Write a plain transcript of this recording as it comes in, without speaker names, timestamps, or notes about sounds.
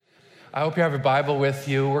I hope you have a Bible with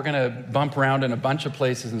you. We're going to bump around in a bunch of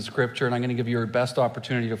places in Scripture, and I'm going to give you your best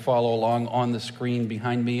opportunity to follow along on the screen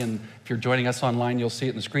behind me. And if you're joining us online, you'll see it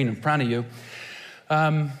in the screen in front of you.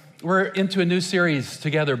 We're into a new series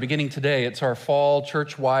together beginning today. It's our fall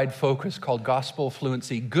church-wide focus called Gospel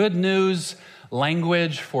Fluency. Good news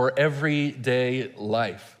language for everyday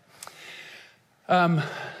life.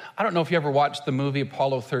 I don't know if you ever watched the movie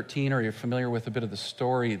Apollo 13 or you're familiar with a bit of the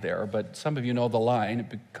story there, but some of you know the line.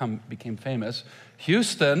 It became famous.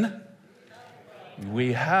 Houston,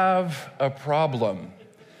 we have a problem.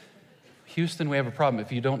 Houston, we have a problem.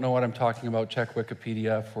 If you don't know what I'm talking about, check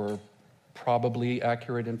Wikipedia for probably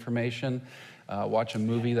accurate information. Watch a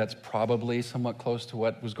movie that's probably somewhat close to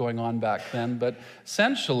what was going on back then. But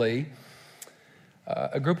essentially,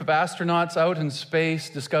 a group of astronauts out in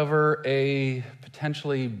space discover a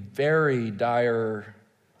potentially very dire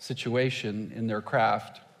situation in their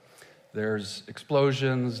craft. There's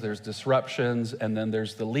explosions, there's disruptions, and then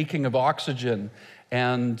there's the leaking of oxygen.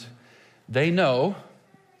 And they know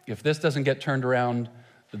if this doesn't get turned around,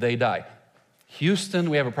 they die. Houston,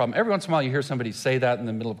 we have a problem. Every once in a while you hear somebody say that in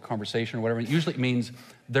the middle of a conversation or whatever. It usually means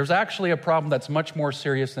there's actually a problem that's much more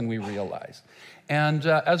serious than we realize. And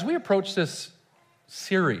as we approach this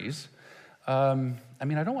series,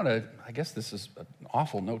 I guess this is an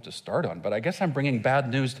awful note to start on, but I guess I'm bringing bad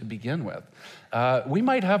news to begin with. We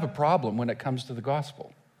might have a problem when it comes to the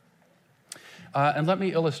gospel. And let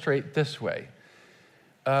me illustrate this way.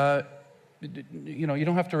 You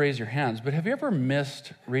don't have to raise your hands, but have you ever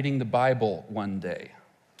missed reading the Bible one day?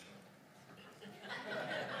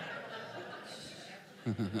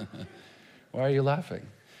 Why are you laughing?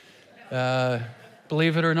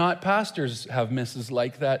 Believe it or not, pastors have misses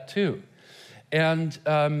like that too. And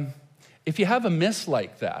if you have a miss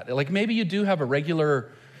like that, like maybe you do have a regular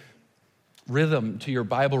rhythm to your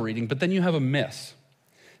Bible reading, but then you have a miss.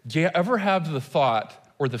 Do you ever have the thought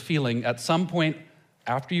or the feeling at some point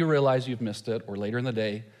after you realize you've missed it or later in the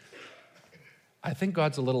day, I think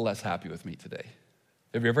God's a little less happy with me today?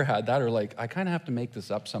 Have you ever had that? Or like, I kind of have to make this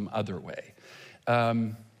up some other way.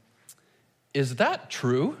 Is that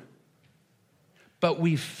true? But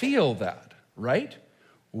we feel that, right?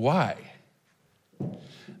 Why?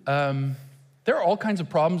 There are all kinds of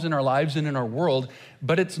problems in our lives and in our world,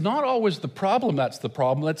 but it's not always the problem that's the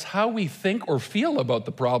problem. It's how we think or feel about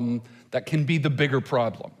the problem that can be the bigger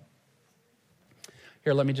problem.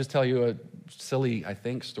 Here, let me just tell you a silly, I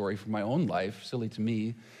think, story from my own life, silly to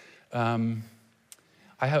me.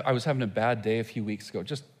 I was having a bad day a few weeks ago.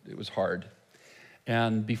 It was hard.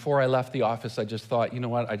 And before I left the office, I just thought, you know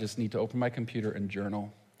what, I just need to open my computer and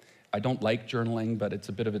journal. I don't like journaling, but it's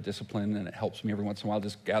a bit of a discipline, and it helps me every once in a while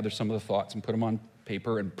just gather some of the thoughts and put them on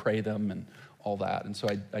paper and pray them and all that. And so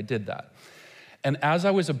I did that. And as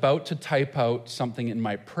I was about to type out something in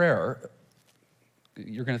my prayer,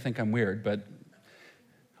 you're going to think I'm weird, but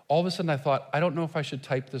all of a sudden I thought, I don't know if I should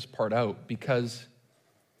type this part out because,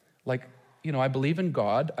 I believe in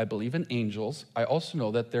God, I believe in angels. I also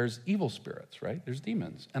know that there's evil spirits, right? There's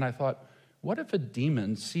demons. And I thought, what if a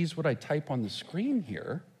demon sees what I type on the screen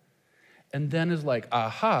here and then is like,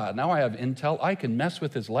 aha, now I have intel, I can mess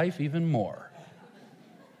with his life even more.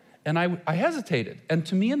 And I hesitated. And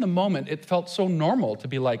to me in the moment, it felt so normal to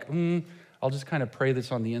be like, I'll just kind of pray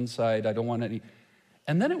this on the inside. I don't want any.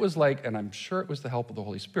 And then it was like, and I'm sure it was the help of the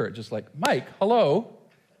Holy Spirit, just like, Mike, hello.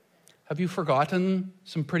 Have you forgotten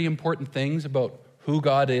some pretty important things about who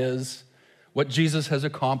God is, what Jesus has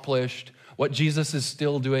accomplished, what Jesus is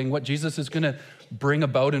still doing, what Jesus is going to bring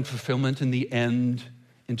about in fulfillment in the end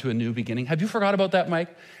into a new beginning? Have you forgot about that, Mike?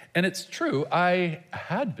 And it's true, I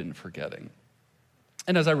had been forgetting.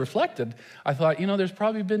 And as I reflected, I thought, there's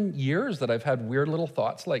probably been years that I've had weird little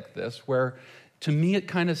thoughts like this where to me it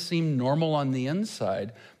kind of seemed normal on the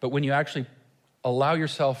inside, but when you actually allow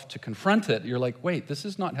yourself to confront it, you're like, wait, this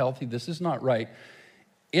is not healthy, this is not right.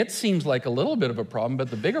 It seems like a little bit of a problem, but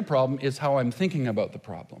the bigger problem is how I'm thinking about the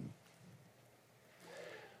problem.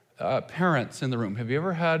 Parents in the room, have you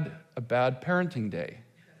ever had a bad parenting day?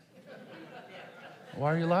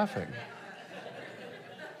 Why are you laughing?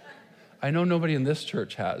 I know nobody in this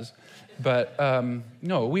church has, but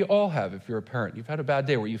no, we all have if you're a parent. You've had a bad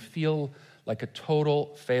day where you feel like a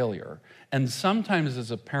total failure. And sometimes as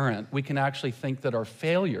a parent, we can actually think that our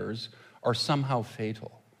failures are somehow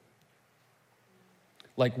fatal.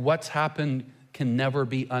 Like what's happened can never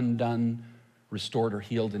be undone, restored, or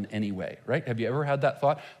healed in any way, right? Have you ever had that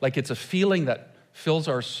thought? Like it's a feeling that fills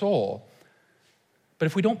our soul. But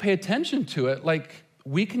if we don't pay attention to it, like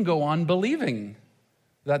we can go on believing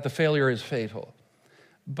that the failure is fatal.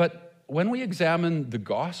 But when we examine the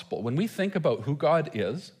gospel, when we think about who God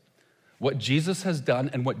is, what Jesus has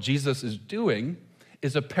done and what Jesus is doing,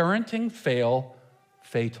 is a parenting fail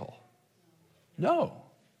fatal? No.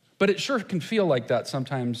 But it sure can feel like that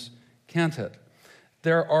sometimes, can't it?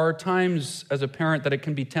 There are times as a parent that it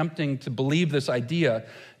can be tempting to believe this idea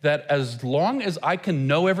that as long as I can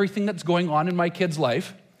know everything that's going on in my kid's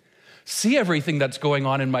life, see everything that's going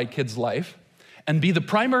on in my kid's life, and be the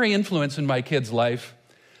primary influence in my kid's life,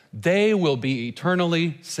 they will be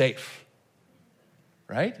eternally safe,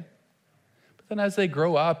 right? But then as they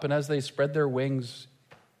grow up and as they spread their wings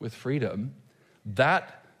with freedom,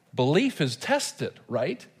 that belief is tested,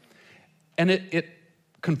 right? And it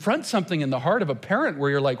confronts something in the heart of a parent where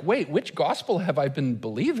you're like, wait, which gospel have I been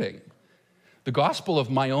believing? The gospel of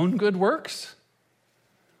my own good works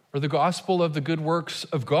or the gospel of the good works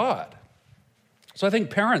of God? So I think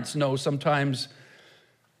parents know sometimes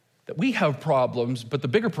that we have problems, but the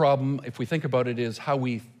bigger problem, if we think about it, is how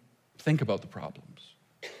we think about the problems.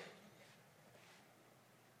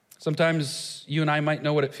 Sometimes you and I might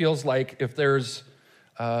know what it feels like if there's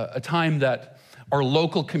a time that our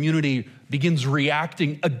local community begins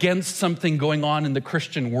reacting against something going on in the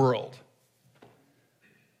Christian world.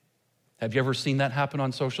 Have you ever seen that happen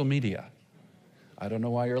on social media? I don't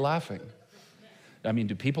know why you're laughing. I mean,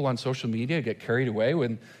 do people on social media get carried away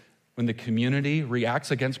when the community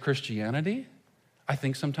reacts against Christianity? I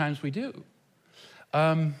think sometimes we do.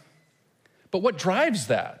 But what drives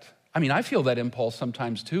that? I mean, I feel that impulse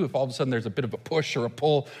sometimes too. If all of a sudden there's a bit of a push or a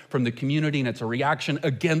pull from the community and it's a reaction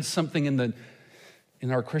against something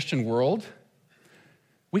in our Christian world,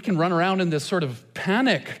 we can run around in this sort of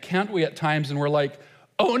panic, can't we, at times? And we're like,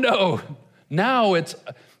 oh no, now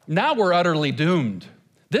we're utterly doomed.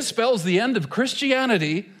 This spells the end of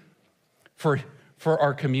Christianity for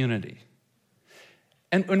our community.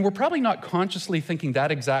 And we're probably not consciously thinking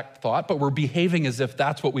that exact thought, but we're behaving as if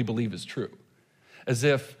that's what we believe is true. As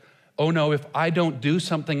if, oh no, if I don't do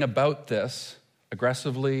something about this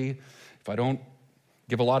aggressively, if I don't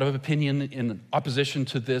give a lot of opinion in opposition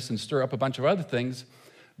to this and stir up a bunch of other things,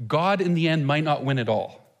 God in the end might not win it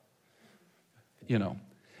all. You know.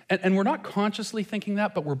 And we're not consciously thinking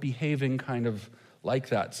that, but we're behaving kind of like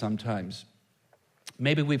that sometimes.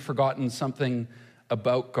 Maybe we've forgotten something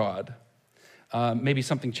about God. Maybe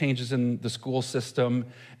something changes in the school system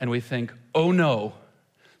and we think, oh no,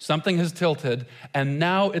 something has tilted and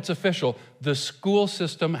now it's official. The school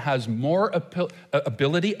system has more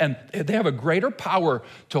ability and they have a greater power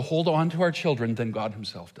to hold on to our children than God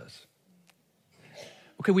himself does.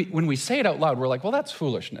 Okay, when we say it out loud, we're like, well, that's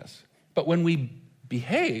foolishness. But when we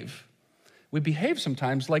behave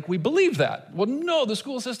sometimes like we believe that. Well, no, the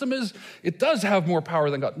school system it does have more power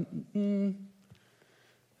than God.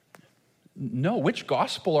 No, which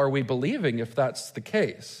gospel are we believing if that's the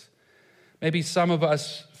case? Maybe some of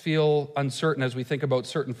us feel uncertain as we think about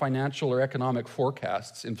certain financial or economic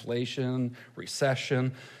forecasts, inflation,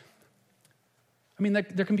 recession. I mean,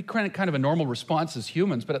 there can be kind of a normal response as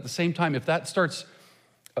humans, but at the same time, if that starts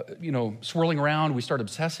swirling around, we start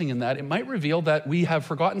obsessing in that, it might reveal that we have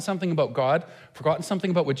forgotten something about God, forgotten something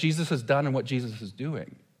about what Jesus has done and what Jesus is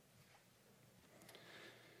doing.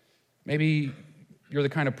 Maybe you're the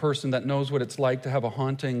kind of person that knows what it's like to have a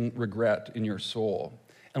haunting regret in your soul.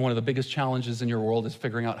 And one of the biggest challenges in your world is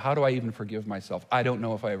figuring out, how do I even forgive myself? I don't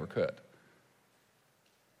know if I ever could.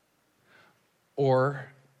 Or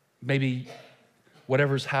maybe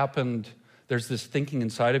whatever's happened, there's this thinking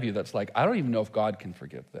inside of you that's like, I don't even know if God can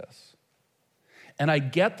forgive this. And I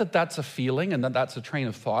get that that's a feeling and that that's a train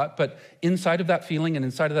of thought, but inside of that feeling and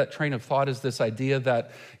inside of that train of thought is this idea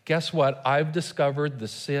that, guess what? I've discovered the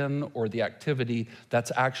sin or the activity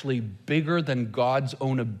that's actually bigger than God's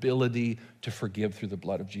own ability to forgive through the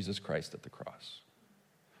blood of Jesus Christ at the cross.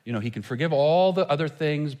 You know, he can forgive all the other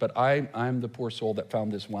things, but I'm the poor soul that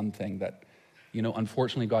found this one thing that,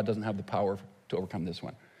 unfortunately God doesn't have the power to overcome this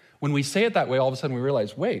one. When we say it that way, all of a sudden we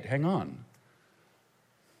realize, wait, hang on.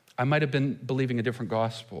 I might have been believing a different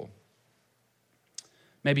gospel.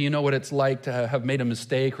 Maybe you know what it's like to have made a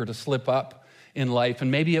mistake or to slip up in life,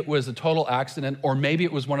 and maybe it was a total accident, or maybe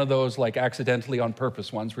it was one of those like accidentally on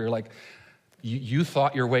purpose ones where you're like, you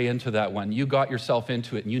thought your way into that one. You got yourself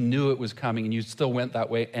into it, and you knew it was coming, and you still went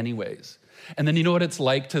that way anyways. And then you know what it's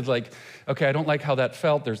like to okay, I don't like how that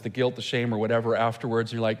felt. There's the guilt, the shame, or whatever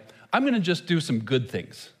afterwards. And you're like, I'm going to just do some good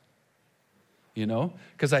things.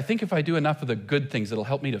 Because I think if I do enough of the good things, it'll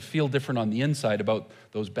help me to feel different on the inside about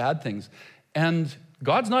those bad things. And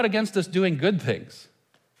God's not against us doing good things.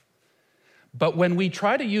 But when we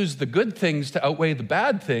try to use the good things to outweigh the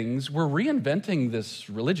bad things, we're reinventing this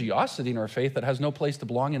religiosity in our faith that has no place to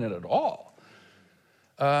belong in it at all.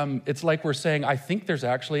 It's like we're saying, I think there's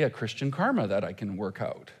actually a Christian karma that I can work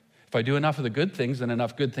out. If I do enough of the good things, then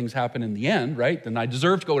enough good things happen in the end, right? Then I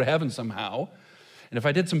deserve to go to heaven somehow. And if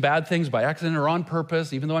I did some bad things by accident or on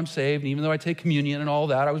purpose, even though I'm saved, and even though I take communion and all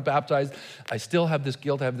that, I was baptized, I still have this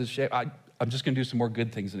guilt, I have this shame. I'm just going to do some more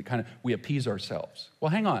good things, and we appease ourselves. Well,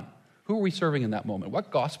 hang on. Who are we serving in that moment? What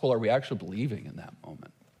gospel are we actually believing in that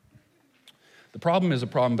moment? The problem is a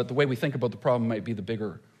problem, but the way we think about the problem might be the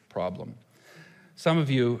bigger problem. Some of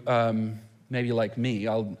you, maybe like me,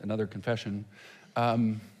 another confession,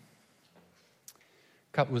 was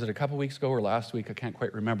it a couple weeks ago or last week? I can't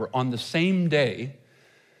quite remember. On the same day,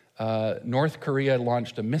 North Korea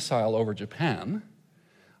launched a missile over Japan.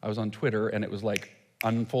 I was on Twitter, and it was like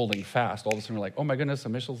unfolding fast. All of a sudden, we're like, oh my goodness, a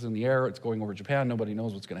missile's in the air. It's going over Japan. Nobody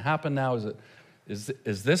knows what's going to happen now.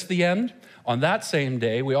 Is this the end? On that same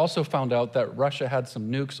day, we also found out that Russia had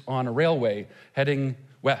some nukes on a railway heading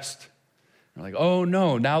west. We're like, oh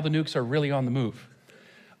no, now the nukes are really on the move.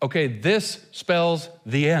 Okay, this spells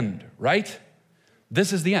the end, right?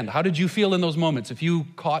 This is the end. How did you feel in those moments if you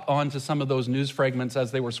caught on to some of those news fragments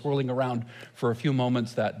as they were swirling around for a few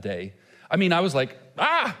moments that day? I mean, I was like,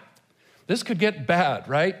 this could get bad,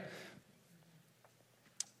 right?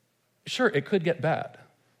 Sure, it could get bad.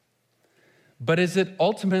 But is it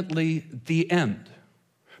ultimately the end?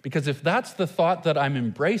 Because if that's the thought that I'm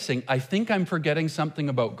embracing, I think I'm forgetting something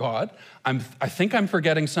about God. I think I'm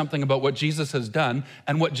forgetting something about what Jesus has done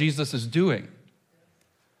and what Jesus is doing.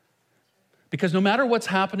 Because no matter what's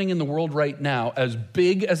happening in the world right now, as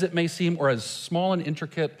big as it may seem or as small and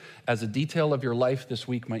intricate as a detail of your life this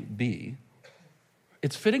week might be,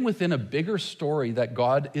 it's fitting within a bigger story that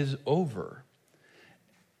God is over.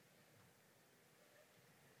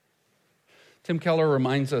 Tim Keller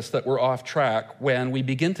reminds us that we're off track when we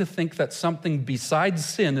begin to think that something besides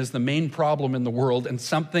sin is the main problem in the world and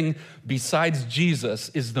something besides Jesus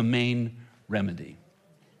is the main remedy.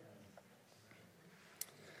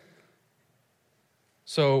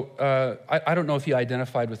 So I don't know if you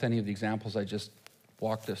identified with any of the examples I just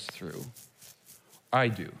walked us through. I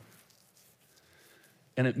do.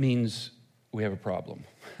 And it means we have a problem.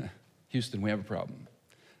 Houston, we have a problem.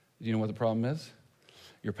 Do you know what the problem is?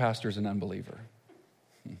 Your pastor's an unbeliever.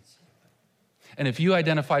 And if you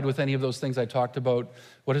identified with any of those things I talked about,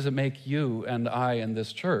 what does it make you and I and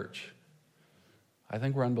this church? I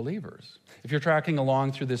think we're unbelievers. If you're tracking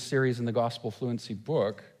along through this series in the Gospel Fluency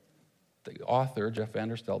book, the author, Jeff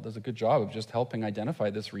Vanderstelt, does a good job of just helping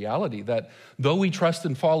identify this reality that though we trust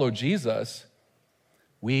and follow Jesus,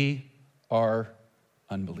 we are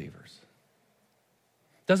unbelievers.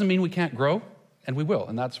 Doesn't mean we can't grow, and we will,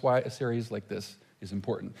 and that's why a series like this is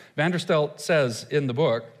important. Vanderstelt says in the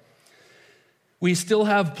book, we still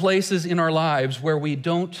have places in our lives where we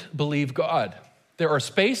don't believe God. There are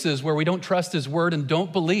spaces where we don't trust his word and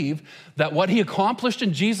don't believe that what he accomplished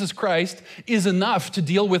in Jesus Christ is enough to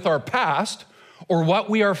deal with our past or what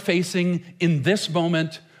we are facing in this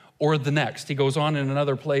moment or the next. He goes on in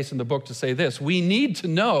another place in the book to say this: we need to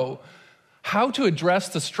know how to address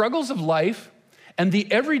the struggles of life and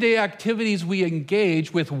the everyday activities we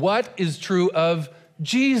engage with what is true of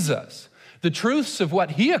Jesus. The truths of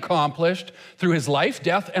what he accomplished through his life,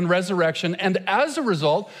 death, and resurrection, and as a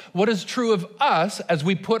result, what is true of us as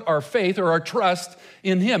we put our faith or our trust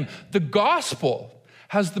in him. The gospel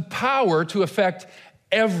has the power to affect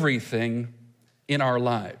everything in our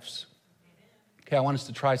lives. Okay, I want us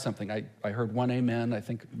to try something. I heard one amen. I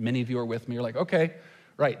think many of you are with me. You're like, okay,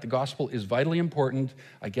 right, the gospel is vitally important.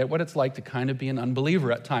 I get what it's like to kind of be an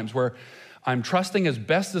unbeliever at times where I'm trusting as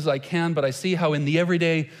best as I can, but I see how in the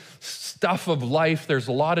everyday stuff of life, there's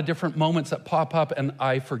a lot of different moments that pop up and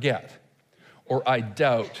I forget, or I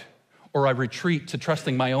doubt, or I retreat to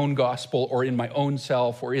trusting my own gospel or in my own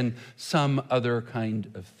self or in some other kind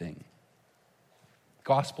of thing.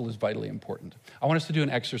 Gospel is vitally important. I want us to do an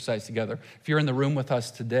exercise together. If you're in the room with us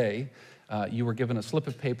today, you were given a slip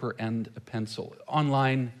of paper and a pencil.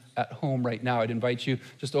 Online at home right now, I'd invite you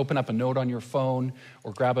just to open up a note on your phone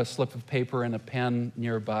or grab a slip of paper and a pen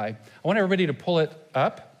nearby. I want everybody to pull it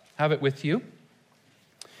up, have it with you.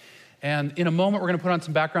 And in a moment, we're going to put on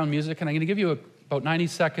some background music, and I'm going to give you about 90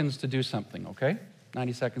 seconds to do something, okay?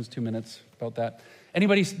 90 seconds, 2 minutes, about that.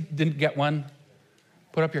 Anybody didn't get one?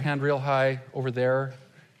 Put up your hand real high over there.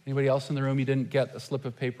 Anybody else in the room, you didn't get a slip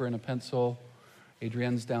of paper and a pencil?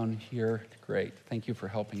 Adrienne's down here. Great. Thank you for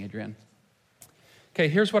helping, Adrienne. Okay,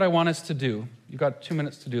 here's what I want us to do. You've got 2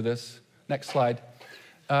 minutes to do this. Next slide.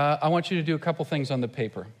 I want you to do a couple things on the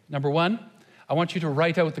paper. Number one, I want you to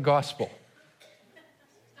write out the gospel.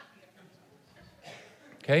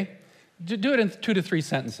 Okay? Do it in 2 to 3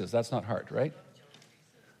 sentences. That's not hard, right?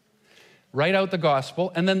 Write out the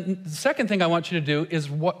gospel. And then the second thing I want you to do is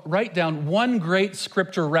write down one great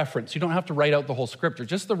scripture reference. You don't have to write out the whole scripture,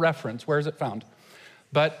 just the reference. Where is it found?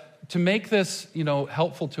 But to make this,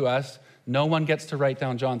 helpful to us, no one gets to write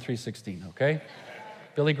down John 3:16, okay?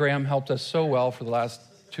 Billy Graham helped us so well for the last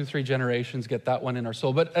 2-3 generations get that one in our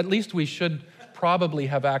soul. But at least we should probably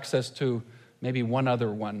have access to maybe one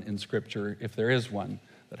other one in Scripture, if there is one,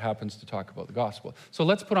 that happens to talk about the gospel. So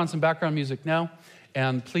let's put on some background music now,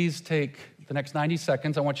 and please take the next 90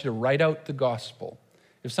 seconds. I want you to write out the gospel.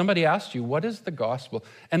 If somebody asked you, what is the gospel?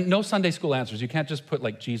 And no Sunday school answers. You can't just put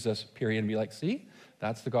like Jesus, period, and be like, see,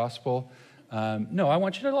 that's the gospel. No, I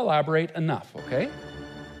want you to elaborate enough, okay?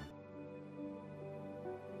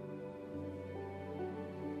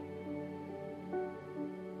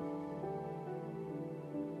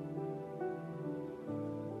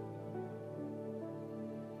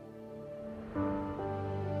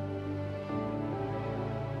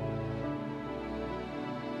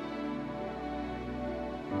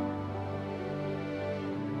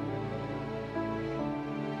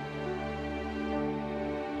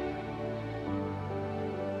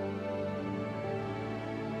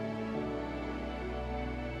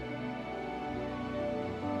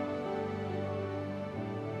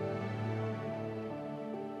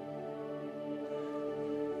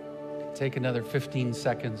 Take another 15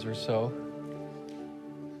 seconds or so.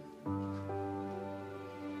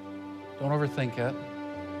 Don't overthink it.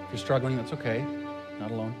 If you're struggling, that's okay.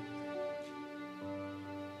 Not alone.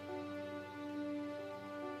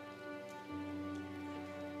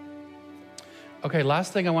 Okay,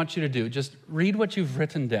 last thing I want you to do, just read what you've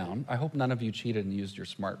written down. I hope none of you cheated and used your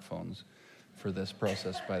smartphones for this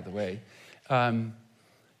process, by the way. I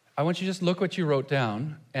want you to just look what you wrote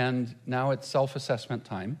down, and now it's self-assessment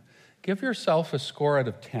time. Give yourself a score out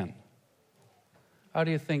of 10. How do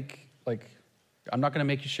you think, I'm not going to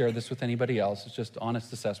make you share this with anybody else. It's just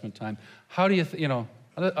honest assessment time. How do you,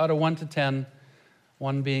 out of 1 to 10,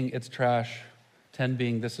 1 being it's trash, 10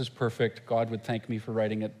 being this is perfect, God would thank me for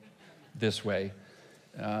writing it this way.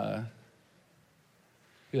 Do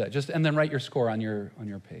that. And then write your score on your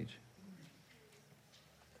page.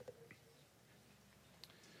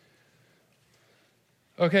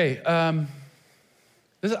 Okay.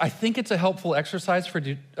 I think it's a helpful exercise for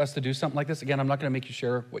us to do something like this. Again, I'm not going to make you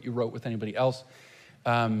share what you wrote with anybody else.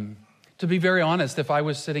 To be very honest, if I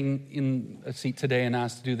was sitting in a seat today and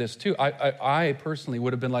asked to do this too, I personally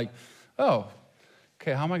would have been like, oh,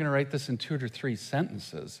 okay, how am I going to write this in 2 or 3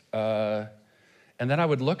 sentences? And then I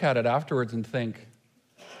would look at it afterwards and think,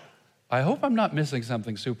 I hope I'm not missing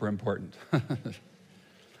something super important.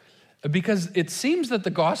 Because it seems that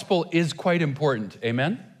the gospel is quite important.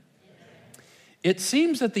 Amen? It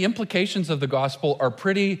seems that the implications of the gospel are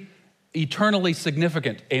pretty eternally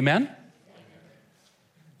significant. Amen?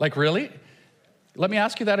 Like, really? Let me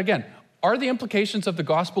ask you that again. Are the implications of the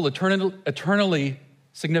gospel eternally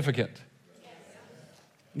significant?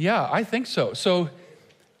 Yeah, I think so. So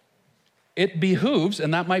it behooves,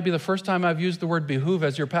 and that might be the first time I've used the word behoove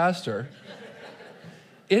as your pastor,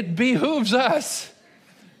 it behooves us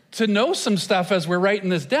to know some stuff as we're writing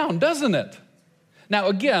this down, doesn't it? Now,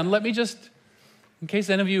 again, let me just, in case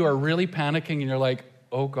any of you are really panicking and you're like,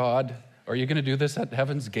 oh God, are you going to do this at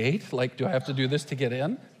Heaven's Gate? Like, do I have to do this to get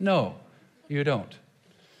in? No, you don't.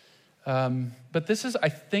 But this is, I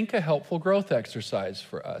think, a helpful growth exercise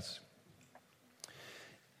for us.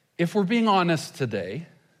 If we're being honest today,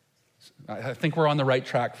 I think we're on the right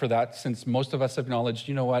track for that, since most of us acknowledged,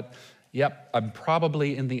 you know what? Yep, I'm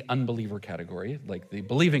probably in the unbeliever category, like the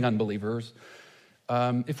believing unbelievers.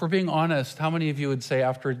 If we're being honest, how many of you would say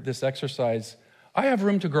after this exercise, I have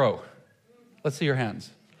room to grow? Let's see your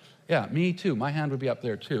hands. Yeah, me too. My hand would be up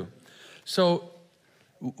there too. So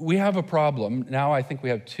we have a problem. Now I think we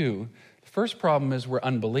have 2. The first problem is we're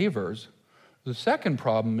unbelievers. The second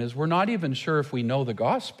problem is we're not even sure if we know the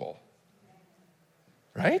gospel.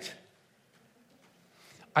 Right?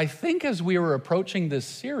 I think as we were approaching this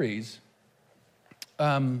series,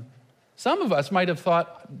 some of us might have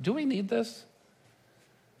thought, do we need this?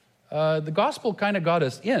 The gospel kind of got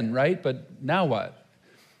us in, right? But now what?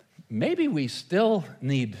 Maybe we still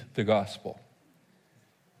need the gospel.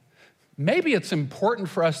 Maybe it's important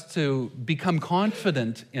for us to become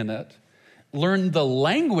confident in it, learn the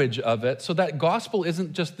language of it, so that gospel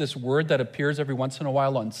isn't just this word that appears every once in a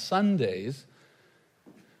while on Sundays,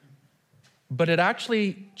 but it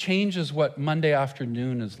actually changes what Monday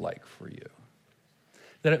afternoon is like for you.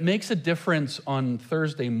 That it makes a difference on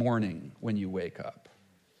Thursday morning when you wake up.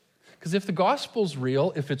 Because if the gospel's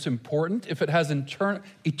real, if it's important, if it has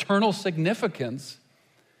eternal significance,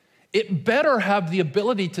 it better have the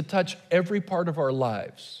ability to touch every part of our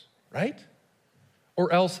lives. right?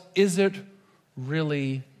 Or else, is it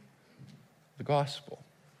really the gospel?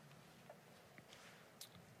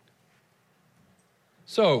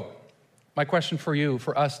 So, my question for you,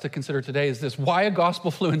 for us to consider today is this: why a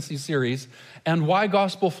gospel fluency series and why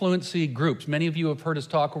gospel fluency groups? Many of you have heard us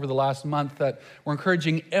talk over the last month that we're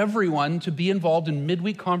encouraging everyone to be involved in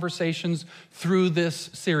midweek conversations through this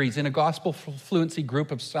series in a gospel fluency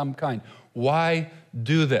group of some kind. Why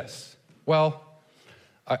do this? Well,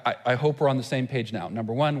 I hope we're on the same page now.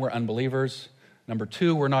 Number one, we're unbelievers. Number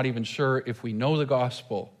two, we're not even sure if we know the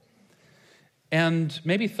gospel. And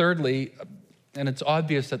maybe thirdly, and it's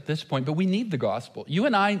obvious at this point, but we need the gospel. You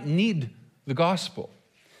and I need the gospel.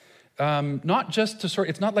 Not just to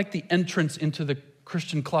it's not like the entrance into the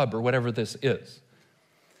Christian club or whatever this is.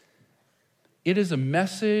 It is a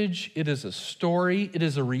message, it is a story, it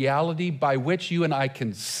is a reality by which you and I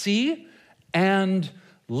can see and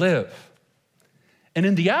live. And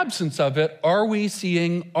in the absence of it, are we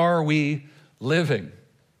seeing, are we living?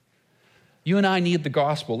 You and I need the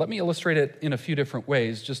gospel. Let me illustrate it in a few different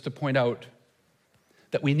ways just to point out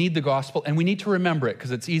that we need the gospel and we need to remember it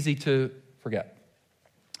because it's easy to forget.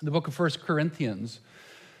 In the book of 1 Corinthians,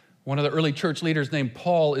 one of the early church leaders named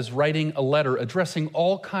Paul is writing a letter addressing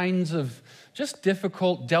all kinds of just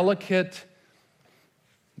difficult, delicate,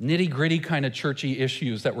 nitty-gritty kind of churchy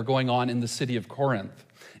issues that were going on in the city of Corinth.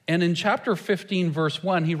 And in chapter 15, verse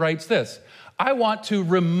 1, he writes this: I want to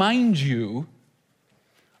remind you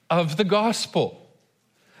of the gospel.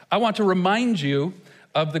 I want to remind you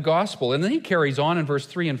of the gospel. And then he carries on in verse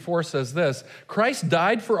 3 and 4, says this: Christ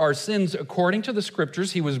died for our sins according to the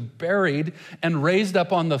scriptures. He was buried and raised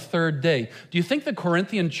up on the third day. Do you think the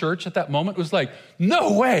Corinthian church at that moment was like,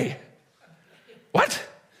 no way? What?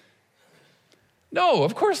 No,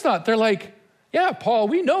 of course not. They're like, yeah, Paul,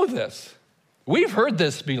 we know this. We've heard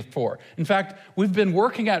this before. In fact, we've been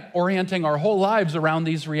working at orienting our whole lives around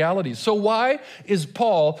these realities. So why is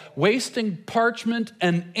Paul wasting parchment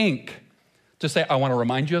and ink to say, I want to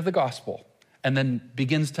remind you of the gospel, and then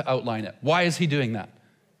begins to outline it? Why is he doing that?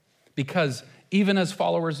 Because even as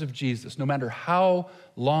followers of Jesus, no matter how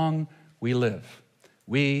long we live,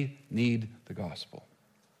 we need the gospel.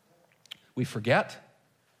 We forget.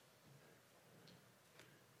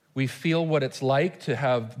 We feel what it's like to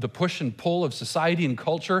have the push and pull of society and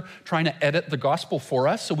culture trying to edit the gospel for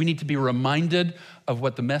us, so we need to be reminded of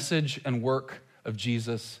what the message and work of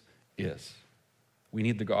Jesus is. We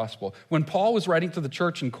need the gospel. When Paul was writing to the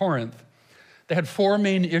church in Corinth, they had four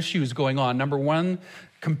main issues going on. Number one,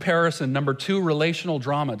 comparison. Number two, relational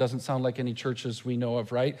drama. Doesn't sound like any churches we know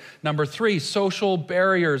of, right? Number three, social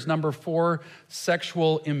barriers. Number four,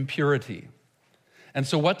 sexual impurity. And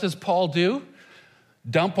so what does Paul do?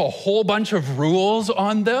 Dump a whole bunch of rules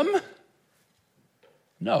on them?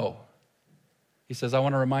 No. He says, I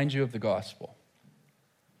want to remind you of the gospel.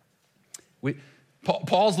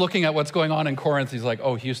 Paul's looking at what's going on in Corinth. He's like,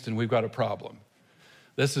 oh, Houston, we've got a problem.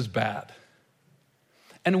 This is bad.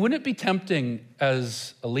 And wouldn't it be tempting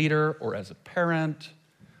as a leader or as a parent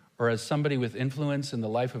or as somebody with influence in the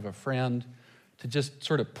life of a friend to just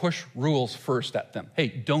sort of push rules first at them? Hey,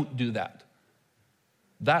 don't do that.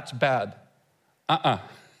 That's bad. And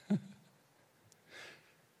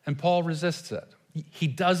Paul resists it. He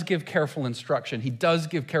does give careful instruction. He does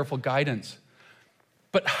give careful guidance.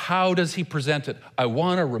 But how does he present it? I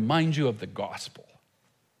want to remind you of the gospel.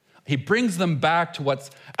 He brings them back to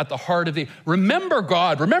what's at the heart of remember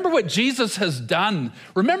God. Remember what Jesus has done.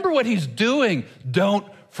 Remember what he's doing. Don't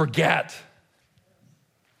forget.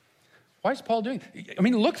 Why is Paul doing it? I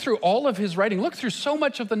mean, look through all of his writing. Look through so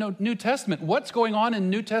much of the New Testament. What's going on in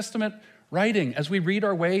New Testament writing as we read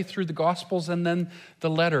our way through the Gospels and then the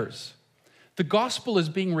letters? The gospel is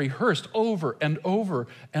being rehearsed over and over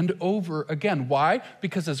and over again. Why?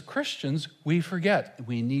 Because as Christians, we forget.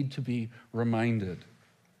 We need to be reminded.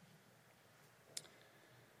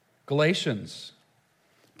 Galatians.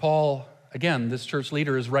 Paul, again, this church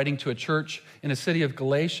leader is writing to a church in a city of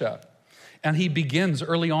Galatia. And he begins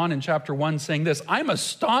early on in chapter 1 saying this: I'm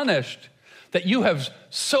astonished that you have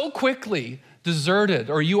so quickly deserted,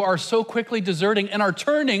 or you are so quickly deserting and are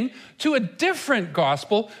turning to a different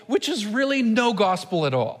gospel, which is really no gospel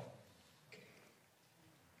at all.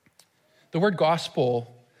 The word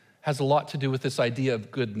gospel has a lot to do with this idea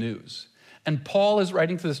of good news. And Paul is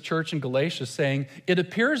writing to this church in Galatia saying, it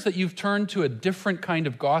appears that you've turned to a different kind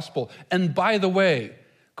of gospel. And by the way,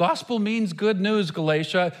 gospel means good news,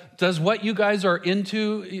 Galatia. Does what you guys are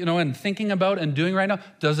into, and thinking about and doing right now,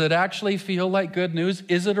 does it actually feel like good news?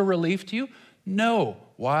 Is it a relief to you? No.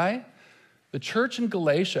 Why? The church in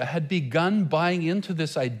Galatia had begun buying into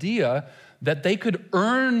this idea that they could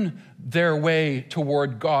earn their way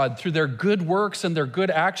toward God through their good works and their good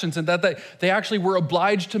actions, and that they actually were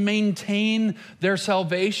obliged to maintain their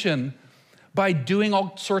salvation by doing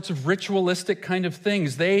all sorts of ritualistic kind of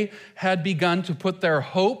things. They had begun to put their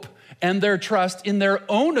hope and their trust in their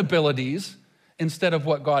own abilities instead of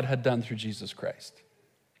what God had done through Jesus Christ.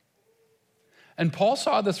 And Paul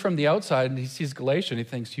saw this from the outside, and he sees Galatia, and he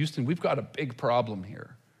thinks, Houston, we've got a big problem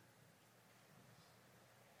here.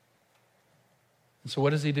 And so what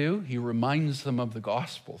does he do? He reminds them of the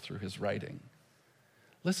gospel through his writing.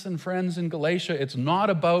 Listen, friends, in Galatia, it's not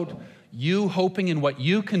about you hoping in what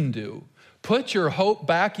you can do. Put your hope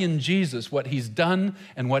back in Jesus, what he's done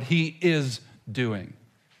and what he is doing.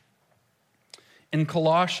 In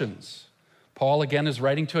Colossians, Paul again is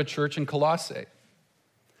writing to a church in Colossae.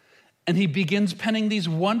 And he begins penning these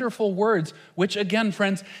wonderful words, which again,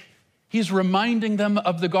 friends, he's reminding them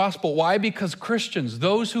of the gospel. Why? Because Christians,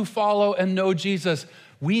 those who follow and know Jesus,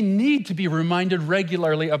 we need to be reminded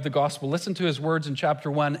regularly of the gospel. Listen to his words in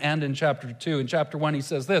chapter 1 and in chapter 2. In chapter 1, he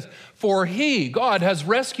says this, "For he, God, has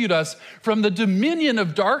rescued us from the dominion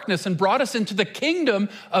of darkness and brought us into the kingdom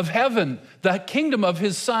of heaven, the kingdom of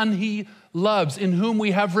his Son he loves, in whom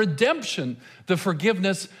we have redemption, the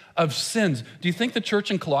forgiveness of sins." Do you think the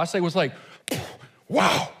church in Colossae was like,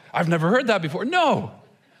 wow, I've never heard that before? No.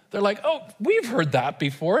 They're like, oh, we've heard that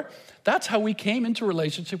before. That's how we came into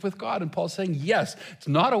relationship with God. And Paul's saying, yes, it's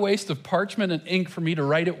not a waste of parchment and ink for me to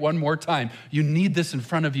write it one more time. You need this in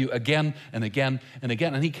front of you again and again and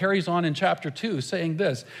again. And he carries on in chapter 2 saying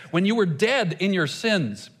this, "When you were dead in your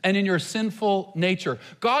sins and in your sinful nature,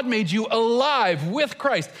 God made you alive with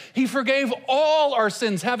Christ. He forgave all our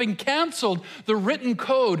sins, having canceled the written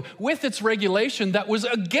code with its regulation that was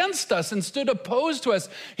against us and stood opposed to us.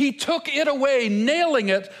 He took it away, nailing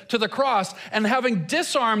it to the cross, and having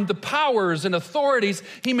disarmed the powers and authorities,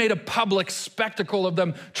 he made a public spectacle of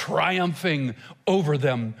them, triumphing over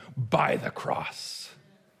them by the cross."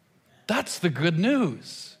 That's the good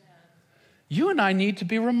news. You and I need to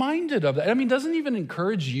be reminded of that. I mean, doesn't it even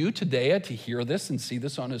encourage you today to hear this and see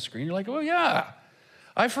this on a screen? You're like, oh yeah,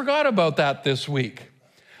 I forgot about that this week.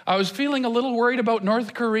 I was feeling a little worried about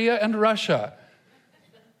North Korea and Russia.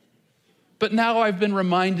 But now I've been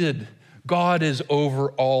reminded God is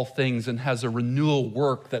over all things and has a renewal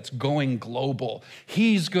work that's going global.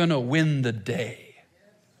 He's going to win the day.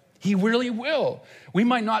 He really will. We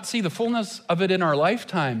might not see the fullness of it in our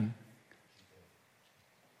lifetime,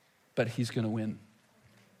 but he's going to win.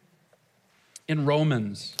 In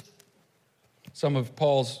Romans, some of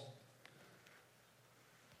Paul's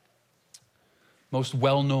most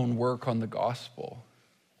well-known work on the gospel,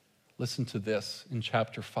 listen to this in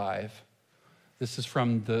chapter 5. This is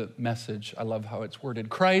from the Message. I love how it's worded.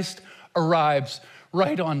 "Christ arrives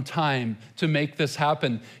right on time to make this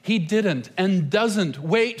happen. He didn't and doesn't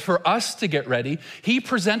wait for us to get ready. He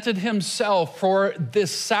presented himself for this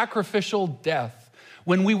sacrificial death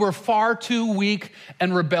when we were far too weak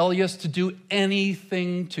and rebellious to do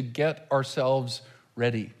anything to get ourselves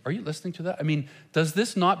ready." Are you listening to that? I mean, does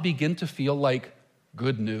this not begin to feel like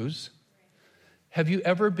good news? Have you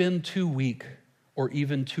ever been too weak or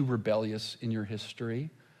even too rebellious in your history?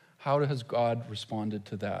 How has God responded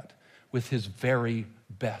to that? With his very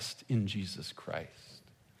best in Jesus Christ.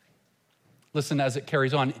 Listen as it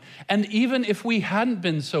carries on. "And even if we hadn't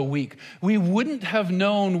been so weak, we wouldn't have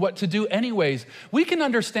known what to do anyways. We can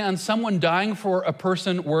understand someone dying for a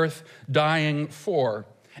person worth dying for.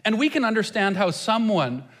 And we can understand how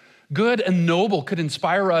someone good and noble could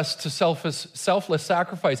inspire us to selfless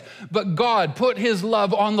sacrifice. But God put his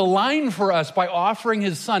love on the line for us by offering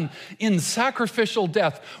his Son in sacrificial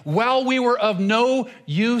death while we were of no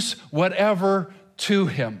use whatever to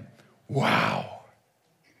him." Wow.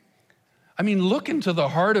 I mean, look into the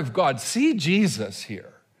heart of God. See Jesus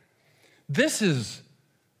here. This is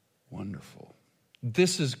wonderful.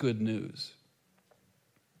 This is good news.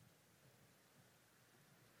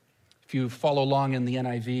 If you follow along in the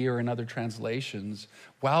NIV or in other translations,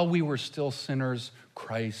 while we were still sinners,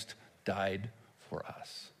 Christ died for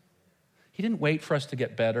us. He didn't wait for us to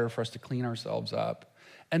get better, for us to clean ourselves up.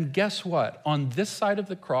 And guess what? On this side of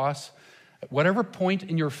the cross, at whatever point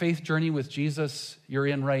in your faith journey with Jesus you're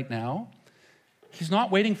in right now, he's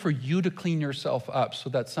not waiting for you to clean yourself up so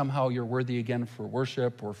that somehow you're worthy again for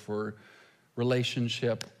worship or for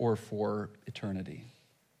relationship or for eternity.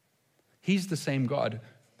 He's the same God.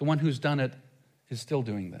 The one who's done it is still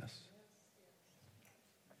doing this.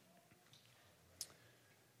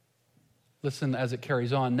 Listen as it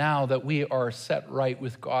carries on. "Now that we are set right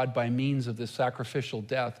with God by means of this sacrificial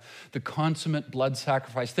death, the consummate blood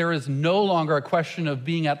sacrifice, there is no longer a question of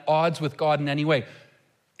being at odds with God in any way.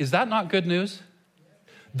 Is that not good news?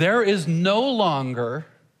 There is no longer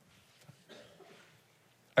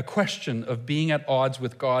a question of being at odds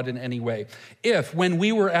with God in any way. If, when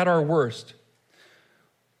we were at our worst,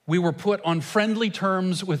 we were put on friendly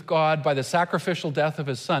terms with God by the sacrificial death of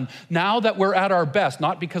his son, now that we're at our best,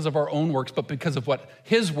 not because of our own works, but because of what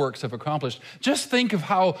his works have accomplished, just think of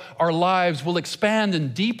how our lives will expand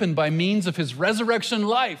and deepen by means of his resurrection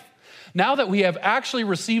life. Now that we have actually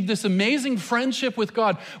received this amazing friendship with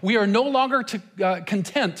God, we are no longer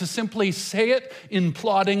content to simply say it in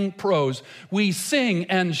plodding prose. We sing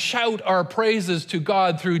and shout our praises to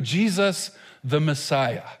God through Jesus the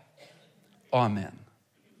Messiah. Amen.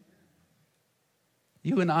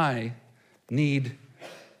 You and I need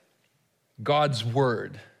God's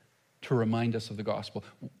word to remind us of the gospel.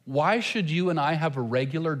 Why should you and I have a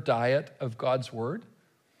regular diet of God's word?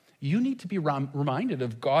 You need to be reminded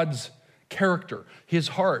of God's character, his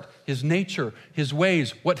heart, his nature, his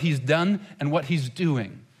ways, what he's done and what he's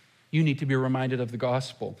doing. You need to be reminded of the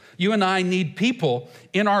gospel. You and I need people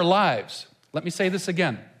in our lives. Let me say this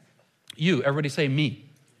again. You, everybody say me.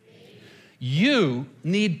 You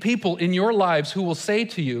need people in your lives who will say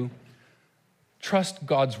to you, trust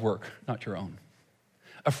God's work, not your own.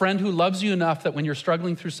 A friend who loves you enough that when you're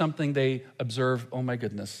struggling through something, they observe, oh my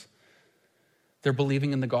goodness, they're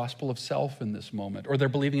believing in the gospel of self in this moment, or they're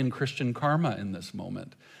believing in Christian karma in this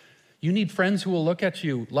moment. You need friends who will look at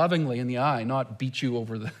you lovingly in the eye, not beat you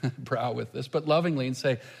over the brow with this, but lovingly and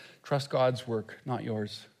say, trust God's work, not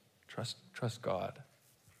yours. Trust God.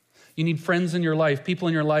 You need friends in your life, people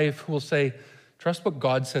in your life who will say, trust what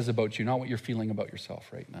God says about you, not what you're feeling about yourself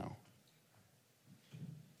right now.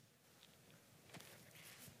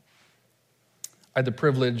 I had the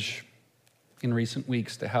privilege in recent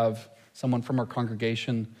weeks to have someone from our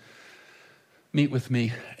congregation meet with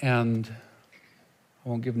me, and I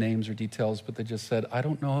won't give names or details, but they just said, I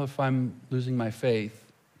don't know if I'm losing my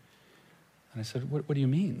faith. And I said, what do you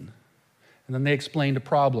mean? And then they explained a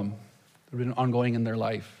problem that had been ongoing in their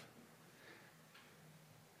life.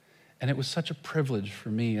 And it was such a privilege for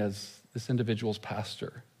me as this individual's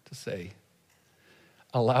pastor to say,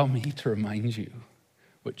 allow me to remind you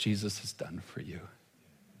what Jesus has done for you.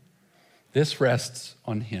 This rests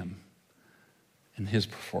on him and his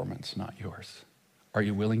performance, not yours. Are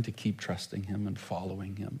you willing to keep trusting him and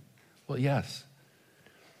following him? Well, yes.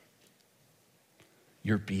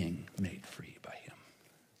 You're being made free by him.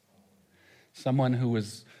 Someone who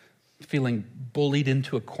was feeling bullied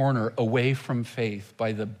into a corner away from faith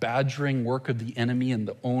by the badgering work of the enemy and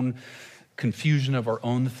the own confusion of our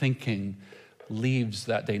own thinking leaves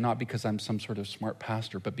that day, not because I'm some sort of smart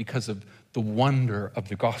pastor, but because of the wonder of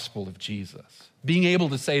the gospel of Jesus. Being able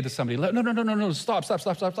to say to somebody, no, stop.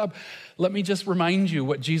 Let me just remind you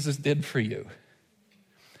what Jesus did for you.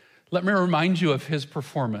 Let me remind you of his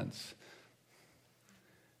performance.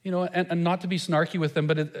 You know, and not to be snarky with them,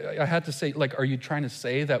 but I had to say, like, are you trying to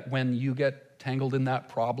say that when you get tangled in that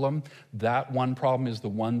problem, that one problem is the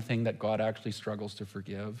one thing that God actually struggles to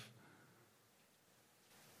forgive?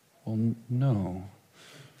 Well, no.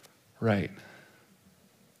 Right.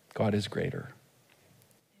 God is greater.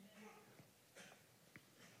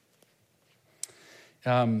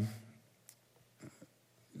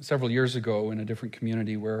 Several years ago, in a different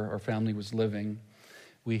community where our family was living,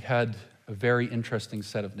 we had a very interesting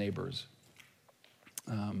set of neighbors.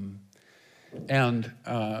 And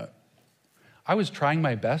I was trying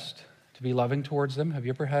my best to be loving towards them. Have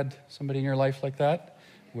you ever had somebody in your life like that,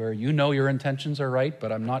 where you know your intentions are right,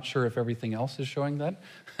 but I'm not sure if everything else is showing that?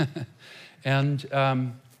 And,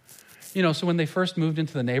 so when they first moved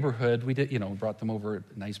into the neighborhood, we did, brought them over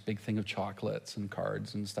a nice big thing of chocolates and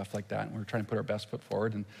cards and stuff like that. And we were trying to put our best foot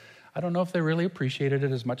forward. And I don't know if they really appreciated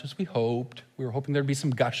it as much as we hoped. We were hoping there'd be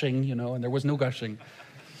some gushing, and there was no gushing.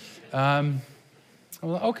 Well,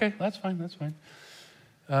 okay, that's fine.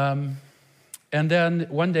 And then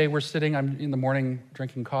one day I'm in the morning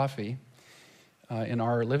drinking coffee in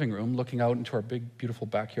our living room, looking out into our big, beautiful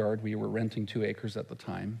backyard. We were renting 2 acres at the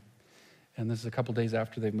time. And this is a couple days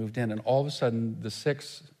after they moved in. And all of a sudden, the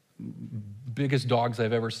 6 biggest dogs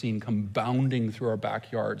I've ever seen come bounding through our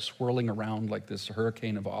backyard, swirling around like this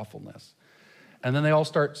hurricane of awfulness. And then they all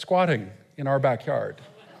start squatting in our backyard.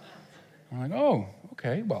 I'm like, oh,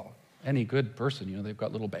 okay, well, any good person, they've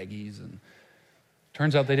got little baggies. And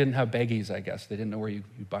turns out they didn't have baggies, I guess. They didn't know where you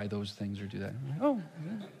buy those things or do that. I'm like, oh,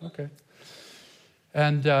 yeah, okay.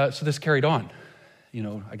 And so this carried on.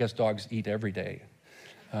 I guess dogs eat every day.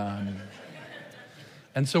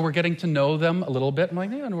 And so we're getting to know them a little bit. I'm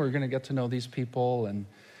like, and we're going to get to know these people. And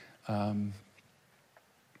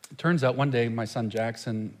it turns out one day my son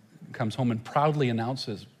Jackson comes home and proudly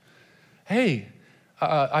announces, hey,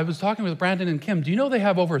 I was talking with Brandon and Kim. Do you know they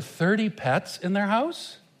have over 30 pets in their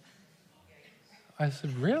house? I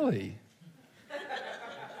said, really?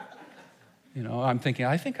 I'm thinking,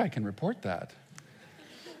 I think I can report that.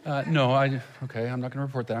 No, okay, I'm not going to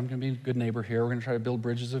report that. I'm going to be a good neighbor here. We're going to try to build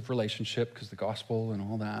bridges of relationship because the gospel and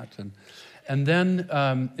all that. And then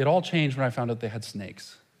it all changed when I found out they had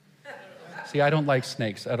snakes. See, I don't like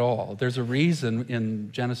snakes at all. There's a reason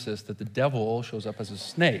in Genesis that the devil shows up as a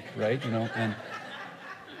snake, right?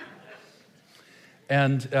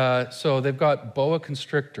 And so they've got boa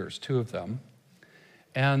constrictors, 2 of them.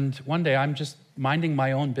 And one day I'm just minding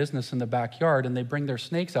my own business in the backyard, and they bring their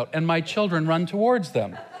snakes out, and my children run towards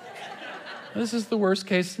them. This is the worst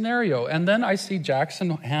case scenario. And then I see Jackson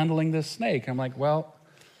handling this snake. I'm like, well,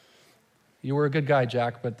 you were a good guy,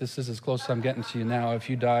 Jack, but this is as close as I'm getting to you now. If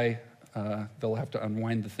you die, they'll have to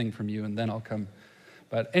unwind the thing from you, and then I'll come.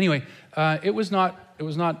 But anyway, it was not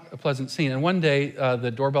a pleasant scene. And one day,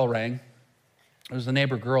 the doorbell rang. It was the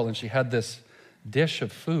neighbor girl, and she had this dish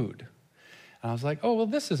of food. And I was like, oh, well,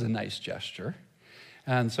 this is a nice gesture.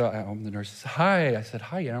 And so the nurse said, hi. I said,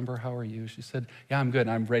 hi, Amber, how are you? She said, yeah, I'm good.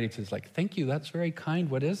 And I'm ready to, thank you, that's very kind.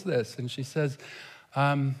 What is this? And she says,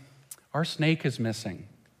 our snake is missing.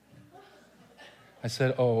 I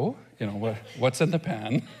said, oh, what's in the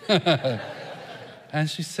pan? And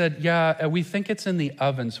she said, yeah, we think it's in the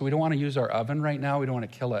oven, so we don't want to use our oven right now. We don't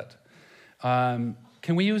want to kill it.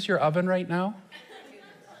 Can we use your oven right now?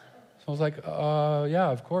 So I was like, yeah,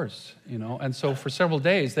 of course, And so for several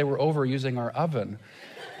days, they were over using our oven.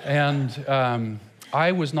 And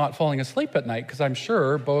I was not falling asleep at night because I'm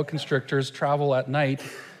sure boa constrictors travel at night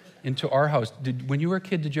into our house. When you were a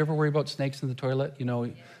kid, did you ever worry about snakes in the toilet?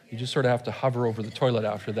 You just sort of have to hover over the toilet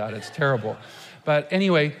after that. It's terrible. But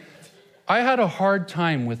anyway, I had a hard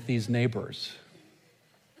time with these neighbors,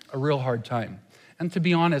 a real hard time. And to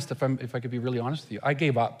be honest, if I could be really honest with you, I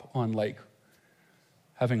gave up on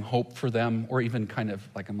having hope for them, or even kind of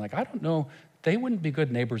I'm like, I don't know, they wouldn't be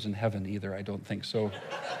good neighbors in heaven either, I don't think so.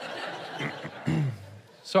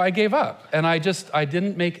 So I gave up, and I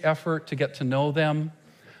didn't make effort to get to know them.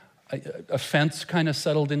 Offense kind of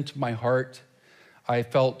settled into my heart. I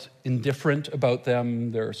felt indifferent about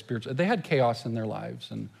them, their spiritual. They had chaos in their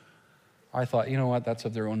lives, and I thought, you know what, that's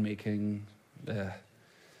of their own making.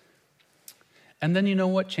 And then you know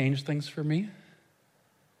what changed things for me?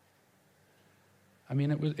 I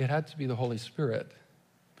mean, it had to be the Holy Spirit,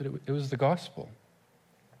 but it was the gospel.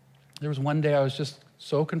 There was one day I was just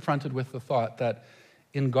so confronted with the thought that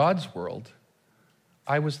in God's world,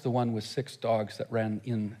 I was the one with 6 dogs that ran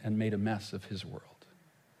in and made a mess of his world.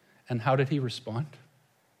 And how did he respond?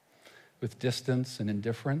 With distance and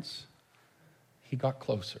indifference. He got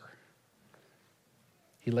closer.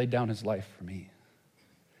 He laid down his life for me.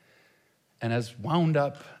 And as wound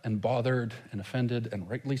up and bothered and offended, and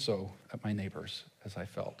rightly so, at my neighbors as I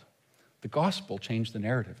felt, the gospel changed the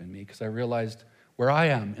narrative in me because I realized where I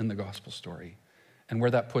am in the gospel story and where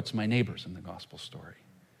that puts my neighbors in the gospel story.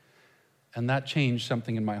 And that changed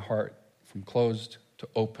something in my heart from closed to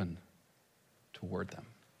open toward them.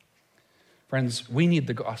 Friends, we need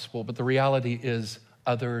the gospel, but the reality is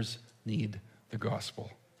others need the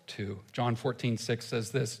gospel too. John 14:6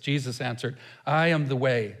 says this, Jesus answered, I am the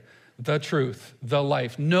way, the truth, the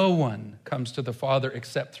life. No one comes to the Father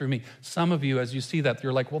except through me. Some of you, as you see that,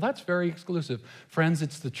 you're like, well, that's very exclusive. Friends,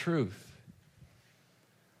 it's the truth.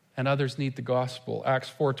 And others need the gospel.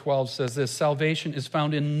 Acts 4:12 says this, salvation is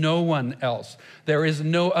found in no one else. There is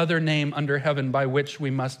no other name under heaven by which we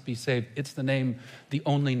must be saved. It's the name, the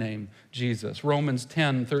only name, Jesus. Romans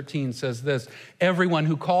 10:13 says this, everyone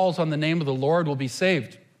who calls on the name of the Lord will be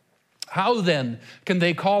saved. How then can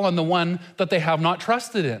they call on the one that they have not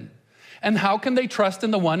trusted in? And how can they trust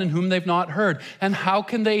in the one in whom they've not heard? And how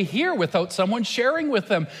can they hear without someone sharing with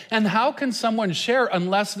them? And how can someone share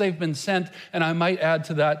unless they've been sent? And I might add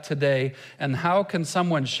to that today, and how can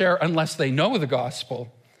someone share unless they know the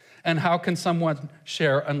gospel? And how can someone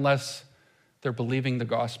share unless they're believing the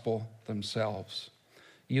gospel themselves?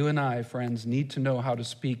 You and I, friends, need to know how to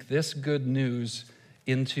speak this good news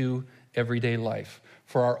into everyday life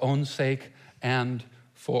for our own sake and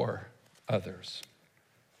for others.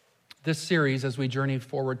 This series, as we journey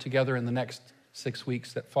forward together in the next 6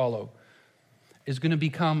 weeks that follow, is going to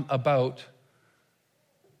become about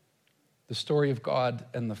the story of God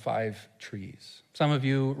and the 5 trees. Some of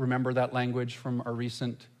you remember that language from our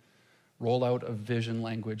recent rollout of vision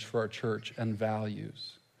language for our church and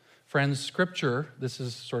values. Friends, Scripture, this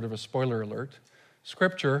is sort of a spoiler alert,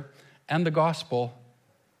 Scripture and the gospel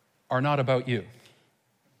are not about you.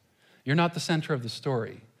 You're not the center of the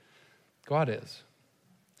story. God is.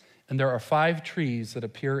 And there are 5 trees that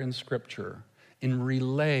appear in Scripture, in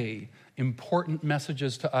relay important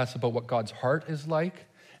messages to us about what God's heart is like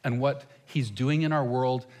and what he's doing in our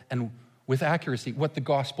world, and with accuracy, what the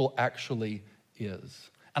gospel actually is.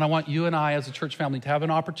 And I want you and I as a church family to have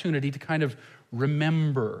an opportunity to kind of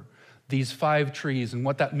remember these 5 trees and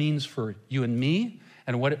what that means for you and me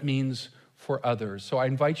and what it means for others. So I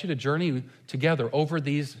invite you to journey together over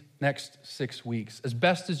these next 6 weeks as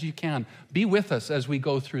best as you can. Be with us as we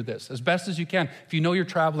go through this as best as you can. If you know you're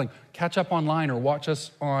traveling, catch up online or watch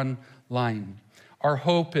us online. Our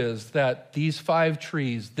hope is that these 5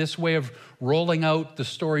 trees, this way of rolling out the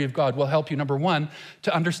story of God, will help you, number 1,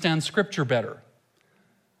 to understand Scripture better.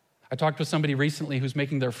 I talked with somebody recently who's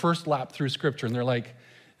making their first lap through Scripture, and they're like,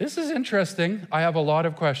 this is interesting. I have a lot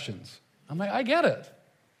of questions. I'm like, I get it.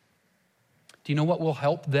 Do you know what will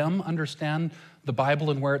help them understand the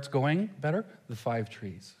Bible and where it's going better? The 5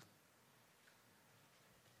 trees.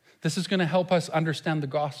 This is going to help us understand the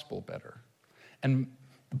gospel better. And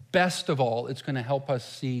best of all, it's going to help us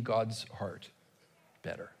see God's heart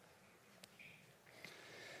better.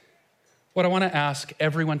 What I want to ask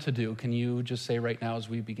everyone to do, can you just say right now as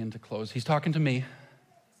we begin to close? He's talking to me.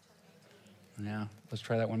 Yeah, let's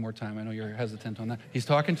try that one more time. I know you're hesitant on that. He's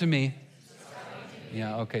talking to me.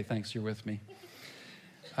 Yeah, okay, thanks. You're with me.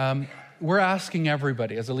 We're asking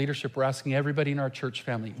everybody, as a leadership, we're asking everybody in our church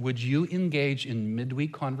family, would you engage in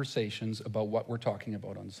midweek conversations about what we're talking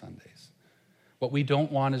about on Sundays? What we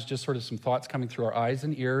don't want is just sort of some thoughts coming through our eyes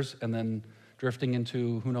and ears and then drifting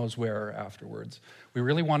into who knows where afterwards. We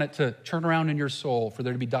really want it to turn around in your soul, for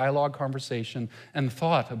there to be dialogue, conversation, and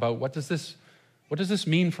thought about what does this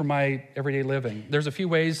mean for my everyday living? There's a few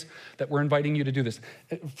ways that we're inviting you to do this.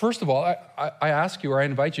 First of all, I ask you, or I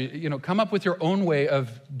invite you, come up with your own way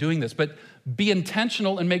of doing this, but be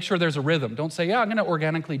intentional and make sure there's a rhythm. Don't say, I'm going to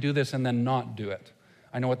organically do this and then not do it.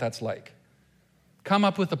 I know what that's like. Come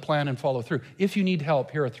up with a plan and follow through. If you need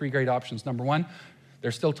help, here are 3 great options. Number 1,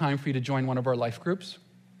 there's still time for you to join one of our life groups.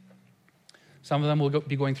 Some of them will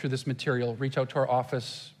be going through this material. Reach out to our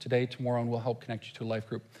office today, tomorrow, and we'll help connect you to a life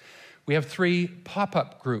group. We have 3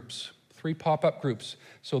 pop-up groups. 3 pop-up groups.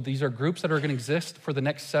 So these are groups that are going to exist for the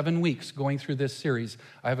next 7 weeks going through this series.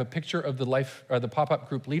 I have a picture of the pop-up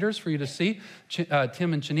group leaders for you to see.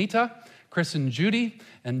 Tim and Chinita, Chris and Judy,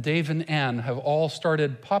 and Dave and Ann have all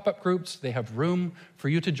started pop-up groups. They have room for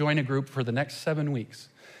you to join a group for the next 7 weeks.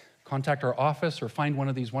 Contact our office or find one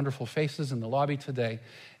of these wonderful faces in the lobby today,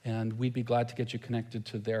 and we'd be glad to get you connected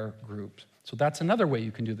to their group. So that's another way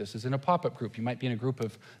you can do this, is in a pop-up group. You might be in a group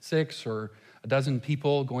of 6 or a dozen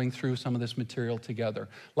people going through some of this material together.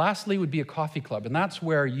 Lastly would be a coffee club, and that's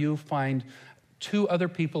where you find 2 other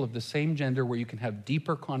people of the same gender where you can have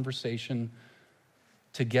deeper conversation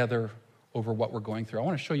together over what we're going through. I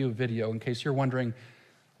want to show you a video in case you're wondering,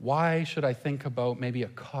 why should I think about maybe a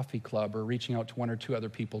coffee club or reaching out to 1 or 2 other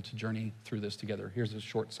people to journey through this together? Here's a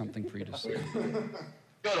short something for you to see.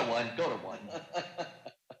 Go to one.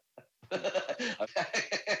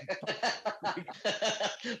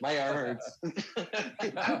 My arm hurts.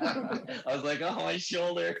 I was like, oh, my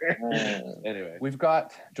shoulder. Anyway. We've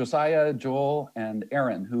got Josiah, Joel, and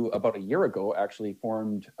Aaron, who about a year ago actually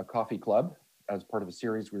formed a coffee club as part of a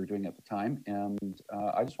series we were doing at the time. And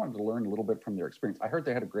I just wanted to learn a little bit from their experience. I heard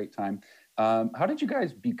they had a great time. How did you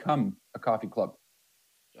guys become a coffee club?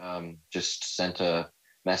 Just sent a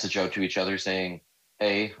message out to each other saying,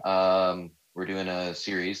 hey, we're doing a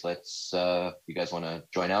series. Let's, you guys want to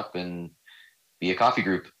join up and be a coffee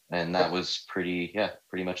group? And that was pretty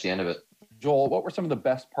much the end of it. Joel, what were some of the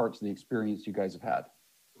best parts of the experience you guys have had?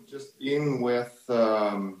 Just being with,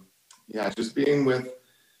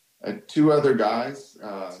 2 other guys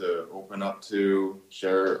to open up to,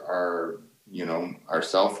 share our,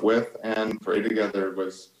 ourself with, and pray together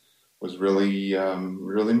was really,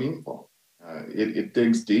 really meaningful. It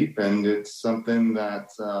digs deep, and it's something that,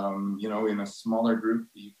 in a smaller group,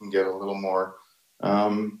 you can get a little more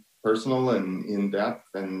personal and in depth,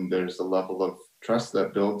 and there's a level of trust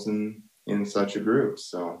that builds in such a group.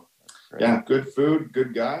 So, yeah, good food,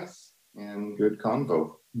 good guys, and good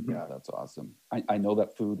convo. Yeah, that's awesome. I know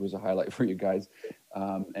that food was a highlight for you guys,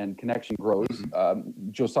 and connection grows.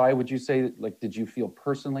 Josiah, would you say, did you feel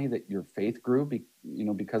personally that your faith grew,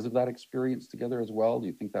 because of that experience together as well? Do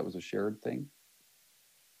you think that was a shared thing?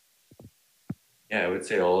 Yeah, I would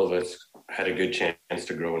say all of us had a good chance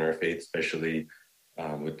to grow in our faith, especially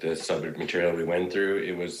with the subject material we went through.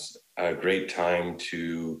 It was a great time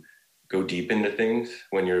to go deep into things.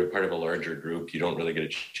 When you're part of a larger group, you don't really get a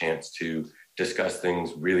chance to discuss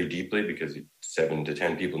things really deeply because 7 to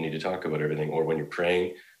 10 people need to talk about everything, or when you're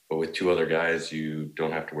praying. But with 2 other guys, you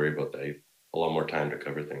don't have to worry about that. You have a lot more time to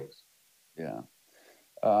cover things. Yeah.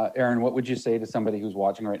 Aaron, what would you say to somebody who's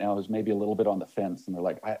watching right now who's maybe a little bit on the fence and they're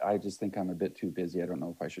like, I just think I'm a bit too busy. I don't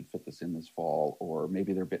know if I should fit this in this fall, or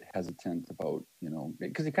maybe they're a bit hesitant about,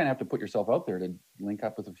 because you kind of have to put yourself out there to link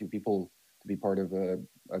up with a few people to be part of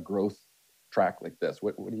a growth track like this.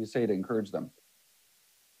 What do you say to encourage them?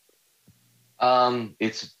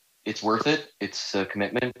 It's worth it. It's a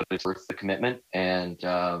commitment, but it's worth the commitment, and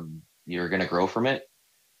you're going to grow from it.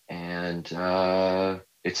 And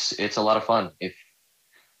it's a lot of fun if,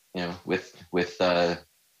 with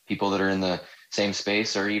people that are in the same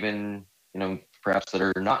space, or even, perhaps that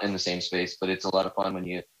are not in the same space, but it's a lot of fun when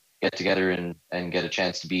you get together and get a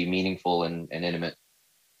chance to be meaningful and intimate.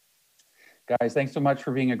 Guys, thanks so much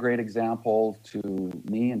for being a great example to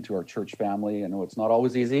me and to our church family. I know it's not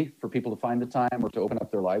always easy for people to find the time or to open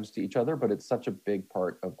up their lives to each other, but it's such a big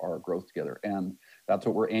part of our growth together. And that's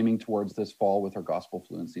what we're aiming towards this fall with our Gospel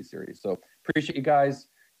Fluency series. So appreciate you guys.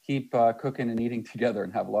 Keep cooking and eating together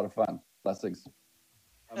and have a lot of fun. Blessings.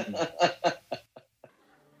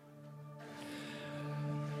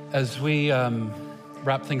 As we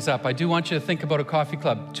wrap things up, I do want you to think about a coffee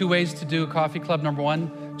club. 2 ways to do a coffee club. Number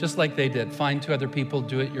one, just like they did, find 2 other people,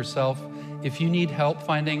 do it yourself. If you need help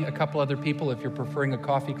finding a couple other people, if you're preferring a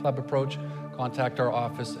coffee club approach, contact our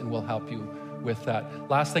office and we'll help you with that.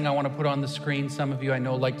 Last thing I want to put on the screen, some of you I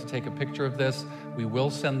know like to take a picture of this. We will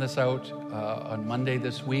send this out on Monday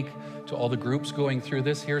this week to all the groups going through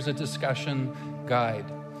this. Here's a discussion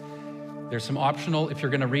guide. There's some optional, if you're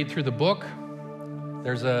going to read through the book,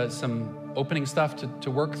 there's some opening stuff to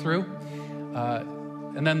work through.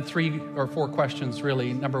 And then 3 or 4 questions,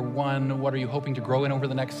 really. Number 1, what are you hoping to grow in over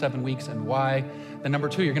the next 7 weeks and why? Then number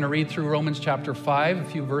 2, you're going to read through Romans chapter 5, a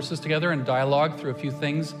few verses together and dialogue through a few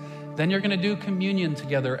things. Then you're going to do communion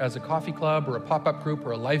together as a coffee club or a pop-up group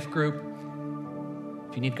or a life group.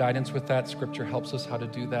 If you need guidance with that, Scripture helps us how to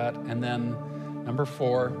do that. And then number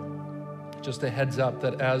 4, just a heads up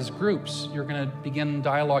that as groups, you're going to begin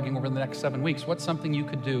dialoguing over the next 7 weeks. What's something you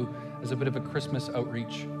could do as a bit of a Christmas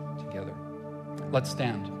outreach together? Let's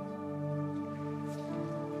stand.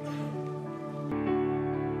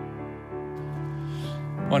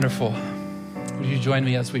 Wonderful. Would you join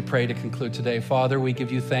me as we pray to conclude today? Father, we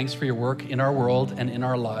give you thanks for your work in our world and in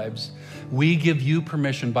our lives. We give you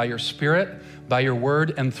permission by your Spirit, by your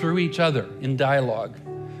word, and through each other in dialogue.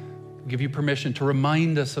 We give you permission to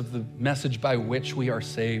remind us of the message by which we are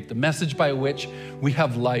saved, the message by which we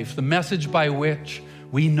have life, the message by which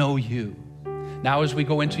we know you. Now, as we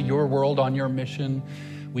go into your world on your mission,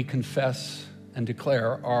 we confess and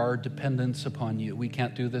declare our dependence upon you. We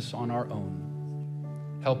can't do this on our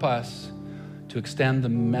own. Help us to extend the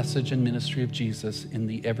message and ministry of Jesus in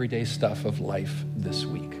the everyday stuff of life this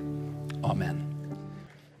week. Amen.